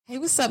Hey,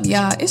 what's up,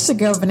 y'all? It's your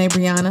girl, Vinay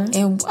Brianna,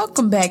 and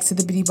welcome back to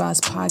the Beauty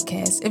Boss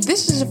Podcast. If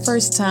this is your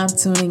first time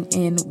tuning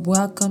in,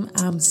 welcome.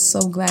 I'm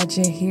so glad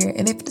you're here.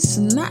 And if it's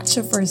not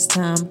your first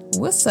time,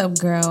 what's up,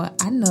 girl?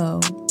 I know.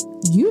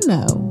 You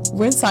know,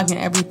 we're talking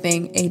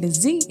everything A to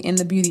Z in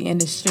the beauty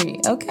industry,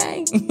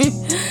 okay?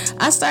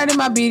 I started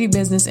my beauty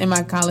business in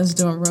my college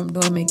dorm room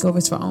doing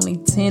makeovers for only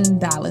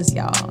 $10,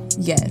 y'all.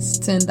 Yes,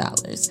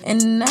 $10.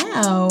 And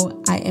now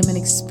I am an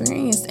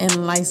experienced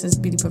and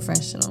licensed beauty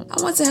professional.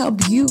 I want to help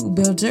you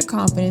build your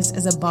confidence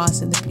as a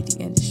boss in the beauty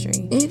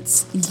industry.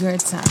 It's your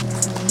time.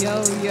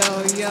 Yo.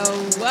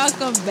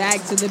 Welcome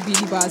back to the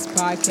Beauty Boss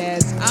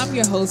Podcast. I'm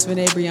your host,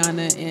 Vinay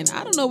Brianna, and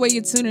I don't know where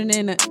you're tuning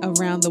in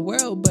around the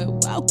world, but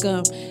welcome.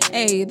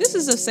 Hey, this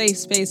is a safe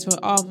space for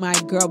all my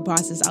girl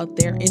bosses out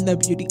there in the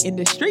beauty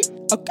industry.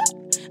 Okay.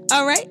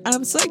 All right.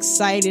 I'm so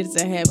excited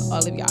to have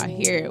all of y'all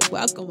here.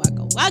 Welcome.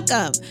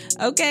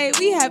 Okay.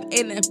 We have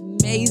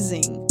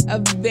a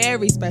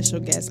very special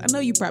guest. I know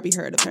you probably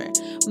heard of her.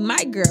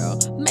 My girl,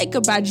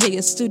 Makeup by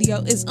Jaya Studio,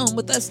 is on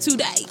with us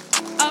today.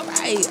 All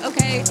right.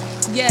 Okay.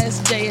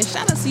 Yes, Jaya,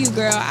 shout out to you,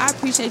 girl. I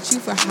appreciate you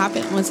for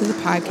hopping onto the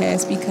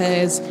podcast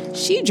because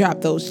she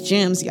dropped those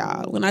gems,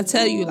 y'all. When I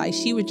tell you, like,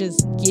 she was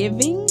just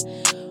giving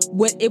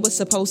what it was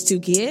supposed to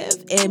give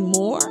and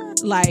more,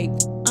 like,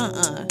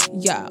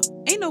 y'all,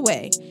 ain't no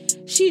way.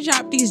 She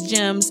dropped these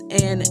gems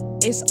and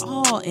it's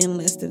all in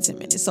less than 10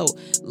 minutes. So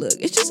look,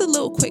 it's just a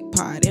little quick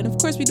pod. And of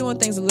course, we're doing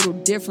things a little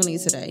differently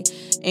today.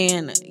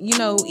 And, you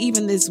know,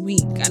 even this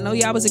week, I know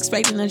y'all was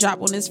expecting a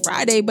drop on this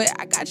Friday, but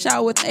I got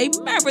y'all with a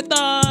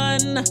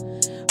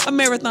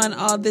marathon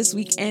all this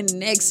week and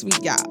next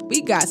week, y'all.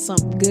 We got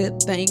some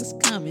good things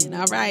coming.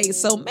 All right.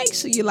 So make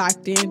sure you're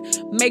locked in.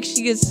 Make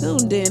sure you're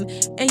tuned in.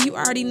 And you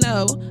already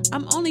know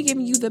I'm only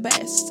giving you the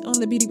best on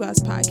the Beauty Boss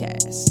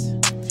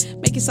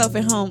Podcast. Make yourself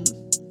at home.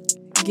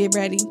 Get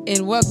ready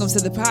and welcome to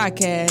the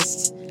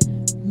podcast,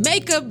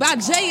 Makeup by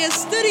Jaya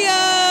Studio.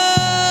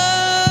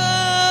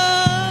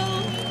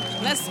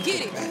 Let's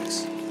get it.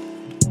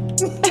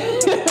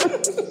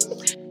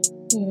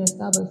 Yeah,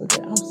 Starbucks is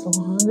good. I'm so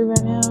hungry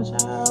right now,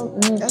 child.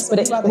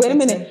 Wait a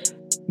minute.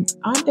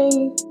 Aren't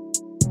they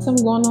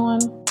something going on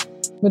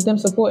with them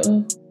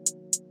supporting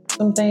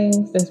some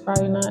things that's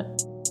probably not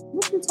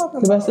what you talking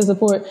about? The best of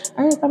support?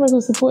 I heard Starbucks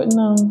was supporting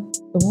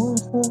the war and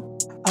stuff.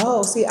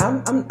 Oh, see,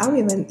 I don't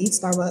even eat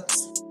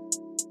Starbucks.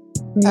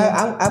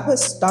 Yeah. I put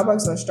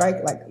Starbucks on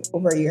strike like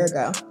over a year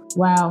ago.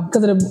 Wow,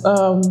 because of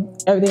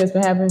the everything that's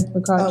been happening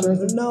with culture.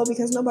 No,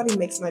 because nobody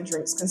makes my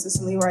drinks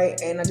consistently right,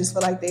 and I just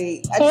feel like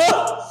I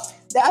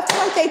feel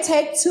like they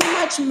take too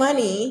much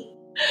money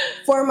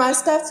for my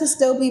stuff to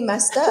still be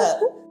messed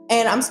up,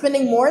 and I'm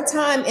spending more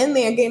time in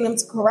there getting them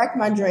to correct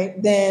my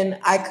drink than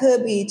I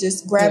could be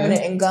just grabbing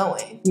it and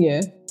going.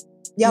 Yeah,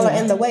 y'all are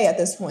in the way at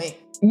this point.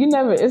 You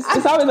never.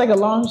 It's always like a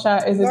long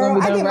shot. Is it Girl,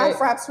 going to be done right? I get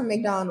my fraps from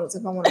McDonald's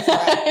if I want to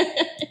fry.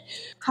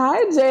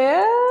 Hi,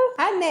 Jaya.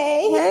 Hi,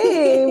 Nay.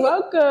 Hey,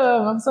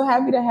 welcome. I'm so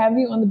happy to have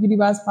you on the Beauty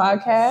Boss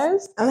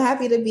Podcast. I'm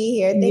happy to be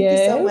here. Thank you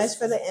so much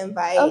for the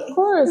invite. Of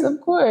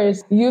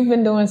course. You've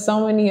been doing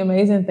so many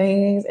amazing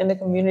things in the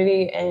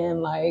community,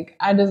 and like,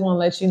 I just want to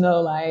let you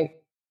know,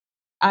 like,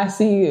 I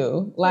see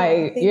you.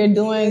 Like, you're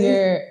doing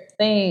your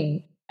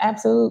thing.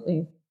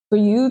 Absolutely. For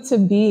you to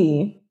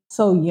be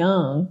so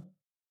young,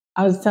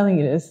 I was telling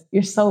you this,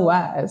 you're so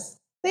wise.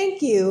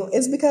 Thank you.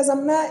 It's because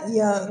I'm not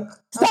young.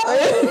 Stop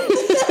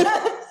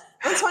it.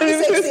 I'm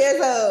 26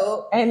 years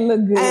old. And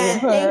look good.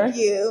 And thank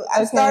you.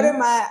 I started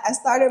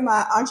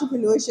my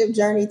entrepreneurship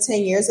journey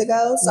 10 years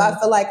ago. So I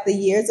feel like the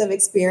years of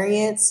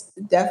experience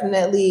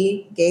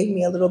definitely gave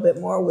me a little bit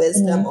more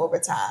wisdom over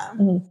time.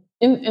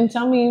 Mm-hmm. And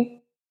tell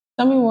me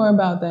more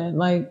about that.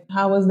 Like,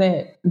 how was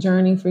that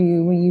journey for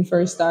you when you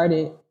first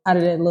started? How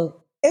did it look?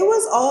 It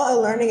was all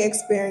a learning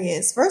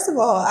experience. First of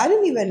all, I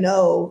didn't even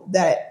know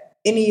that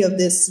any of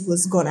this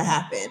was going to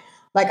happen.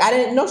 Like,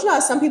 don't you know how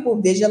some people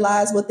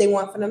visualize what they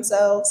want for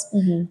themselves?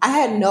 Mm-hmm. I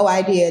had no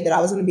idea that I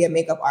was going to be a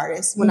makeup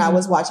artist when I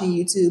was watching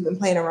YouTube and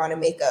playing around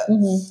in makeup.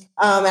 Mm-hmm.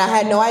 And I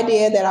had no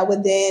idea that I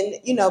would then,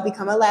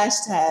 become a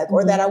lash tag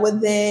or that I would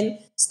then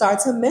start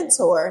to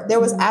mentor. There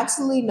was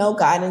absolutely no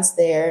guidance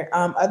there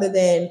other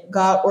than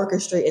God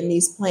orchestrating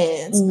these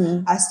plans.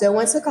 Mm-hmm. I still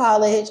went to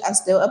college. I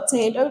still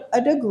obtained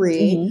a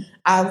degree. Mm-hmm.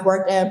 I've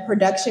worked at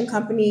production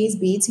companies,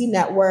 BET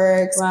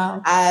Networks.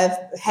 Wow. I've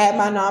had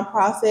my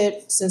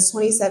nonprofit since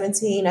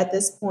 2017 at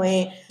this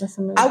point. That's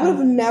amazing. I would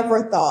have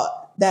never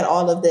thought that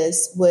all of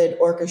this would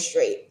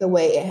orchestrate the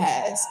way it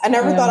has. I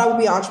never thought I would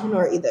be an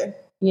entrepreneur either.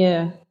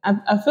 Yeah.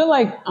 I feel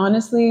like,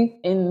 honestly,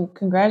 and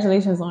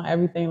congratulations on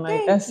everything.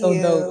 Like, that's so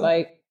dope.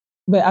 Like,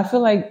 but I feel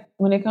like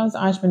when it comes to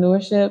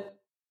entrepreneurship,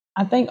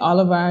 I think all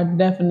of our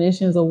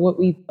definitions of what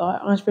we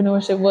thought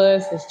entrepreneurship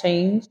was has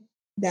changed.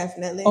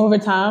 Definitely. Over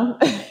time.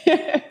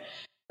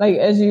 Like,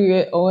 as you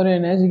get older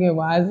and as you get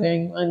wiser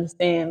and you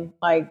understand,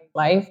 like,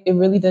 life, it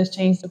really does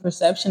change the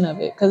perception of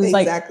it. Because it's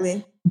exactly.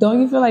 Like,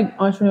 don't you feel like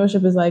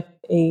entrepreneurship is like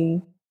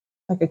a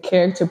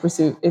character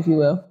pursuit, if you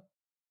will?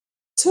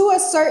 To a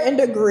certain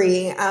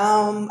degree,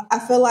 I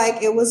feel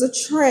like it was a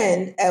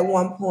trend at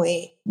one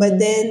point, but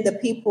then the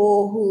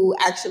people who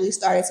actually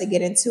started to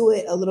get into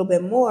it a little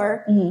bit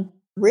more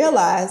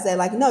realized that,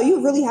 like, no,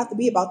 you really have to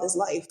be about this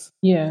life.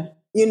 Yeah,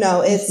 you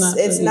know, it's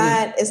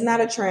not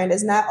a trend.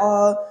 It's not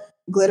all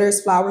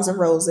glitters, flowers, and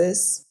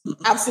roses.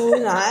 Absolutely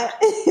not.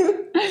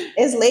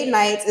 It's late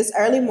nights. It's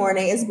early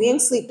morning. It's being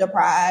sleep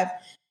deprived.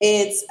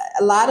 It's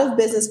a lot of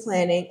business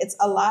planning. It's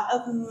a lot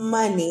of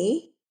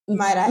money.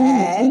 Might I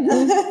add?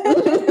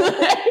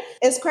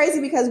 It's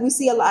crazy because we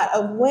see a lot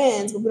of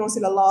wins, but we don't see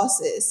the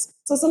losses.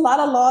 So it's a lot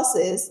of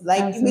losses.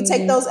 Like Absolutely. We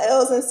take those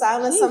L's in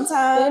silence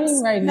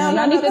sometimes. Right now.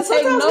 No.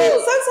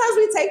 Sometimes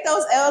we take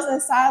those L's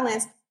in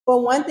silence. But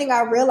one thing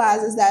I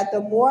realize is that the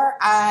more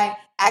I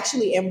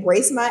actually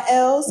embrace my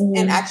L's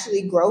and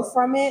actually grow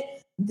from it,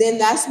 then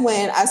that's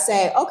when I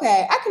say,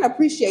 okay, I can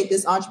appreciate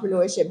this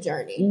entrepreneurship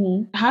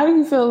journey. How do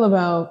you feel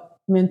about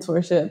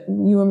mentorship?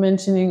 You were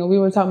mentioning, we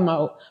were talking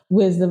about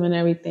wisdom and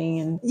everything.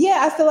 And yeah,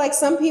 I feel like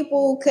some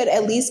people could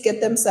at least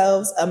get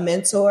themselves a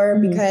mentor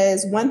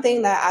because one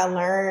thing that I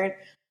learned,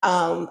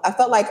 I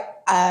felt like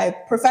I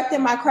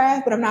perfected my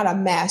craft, but I'm not a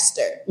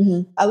master.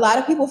 A lot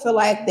of people feel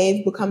like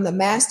they've become the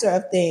master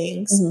of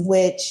things,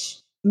 which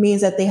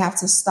means that they have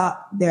to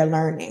stop their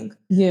learning,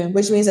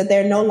 which means that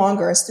they're no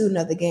longer a student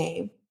of the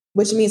game,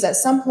 which means at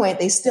some point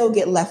they still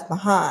get left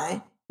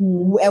behind.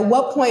 At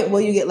what point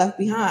will you get left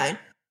behind?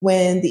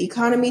 When the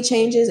economy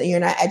changes and you're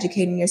not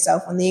educating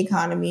yourself on the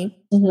economy,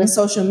 when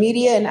social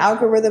media and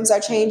algorithms are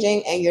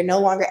changing and you're no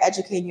longer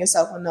educating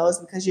yourself on those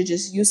because you're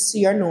just used to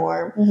your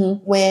norm,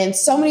 when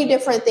so many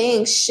different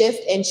things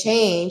shift and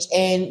change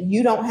and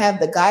you don't have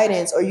the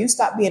guidance or you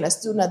stop being a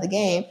student of the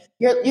game,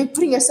 you're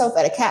putting yourself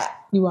at a cap.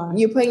 You are.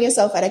 You're putting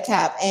yourself at a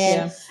cap.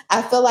 And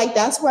I feel like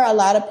that's where a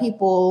lot of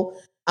people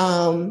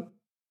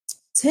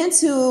tend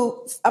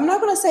to, I'm not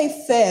going to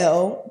say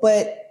fail,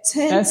 but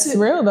that's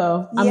real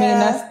though. I mean,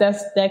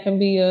 that can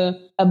be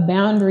a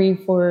boundary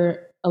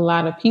for a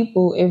lot of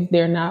people if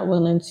they're not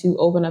willing to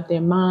open up their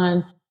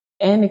mind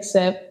and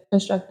accept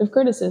constructive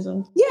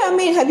criticism. Yeah, I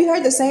mean, have you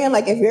heard the saying,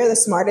 like, if you're the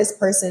smartest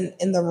person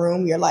in the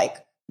room, you're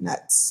like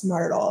not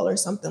smart at all or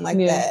something like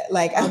that.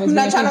 Like, I'm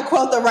not trying to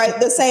quote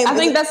the same. I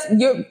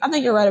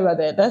think you're right about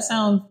that. That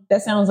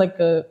sounds like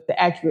the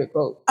accurate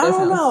quote. I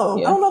don't know.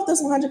 Yeah. I don't know if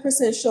that's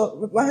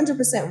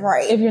 100%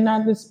 right. If you're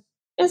not this,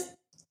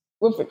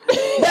 but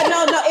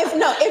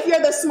if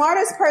you're the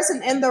smartest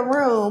person in the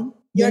room,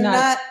 you're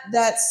not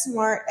that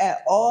smart at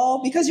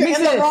all because you're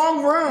in the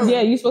wrong room.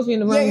 Yeah, you're supposed to be in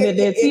the room that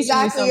they're teaching you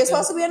something. You're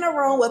supposed to be in a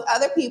room with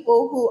other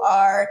people who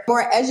are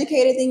more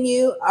educated than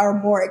you, are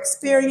more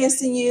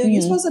experienced than you.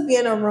 You're supposed to be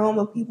in a room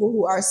with people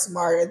who are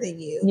smarter than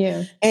you.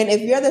 Yeah. And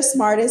if you're the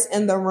smartest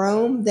in the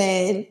room,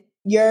 then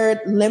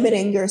you're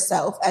limiting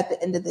yourself at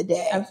the end of the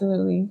day.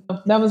 Absolutely.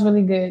 That was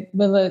really good.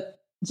 But look,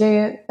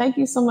 Jaya, thank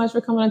you so much for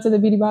coming onto the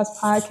Beauty Boss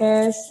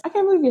podcast. I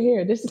can't believe you're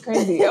here. This is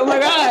crazy. Oh my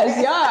gosh.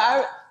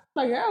 Yeah.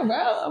 My girl, bro.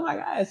 Oh my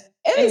gosh.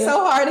 It's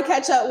so hard to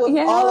catch up with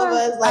all of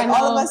us,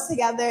 all of us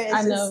together.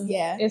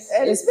 It's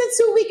it's been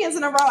 2 weekends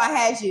in a row I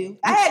had you.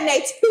 I had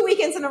Nate 2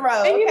 weekends in a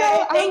row. And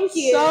okay? Thank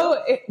you. Y'all,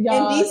 in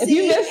DC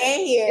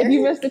and here. If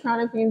you missed the Crown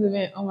and Queens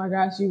event, oh my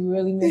gosh, you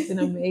really missed an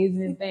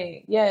amazing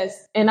thing.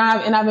 Yes. And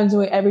I've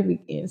enjoyed every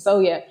weekend. So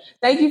yeah,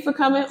 thank you for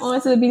coming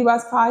on to the Beauty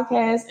Boss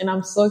podcast. And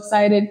I'm so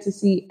excited to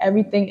see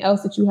everything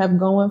else that you have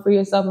going for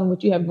yourself and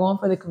what you have going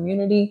for the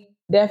community.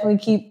 Definitely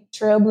keep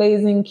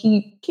trailblazing,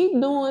 keep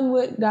doing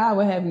what God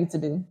would have you to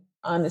do,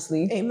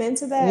 honestly. Amen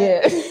to that.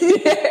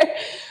 Yeah.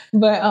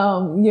 But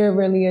you're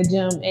really a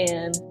gem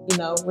and,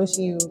 wish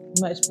you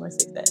much more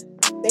success.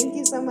 Thank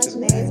you so much,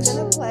 Nate. It's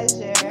been a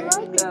pleasure. You're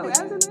welcome.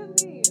 Absolutely.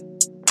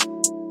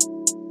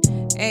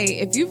 Hey,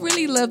 if you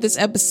really love this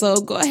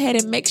episode, go ahead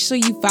and make sure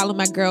you follow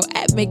my girl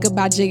at Makeup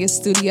by Jaya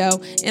Studio.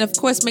 And of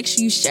course, make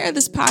sure you share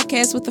this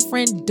podcast with a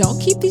friend. Don't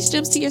keep these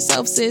gems to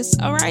yourself, sis.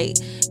 All right.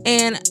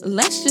 And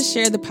let's just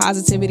share the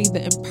positivity, the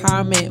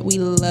empowerment. We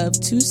love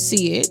to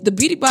see it. The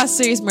Beauty Boss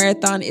Series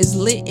Marathon is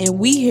lit and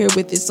we here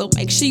with it. So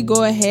make sure you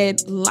go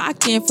ahead,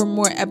 lock in for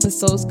more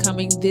episodes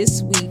coming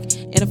this week.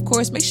 And of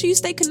course, make sure you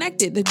stay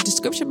connected. The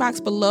description box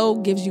below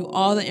gives you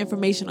all the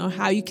information on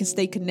how you can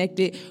stay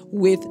connected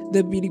with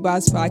the Beauty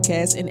Boss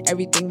podcast and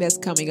everything that's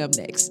coming up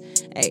next.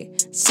 Hey,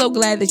 so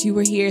glad that you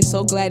were here.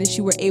 So glad that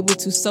you were able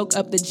to soak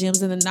up the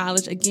gems and the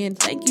knowledge. Again,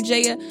 thank you,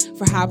 Jaya,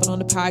 for hopping on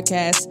the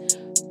podcast.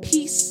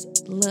 Peace,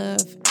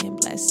 love, and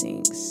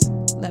blessings.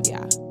 Love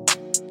y'all.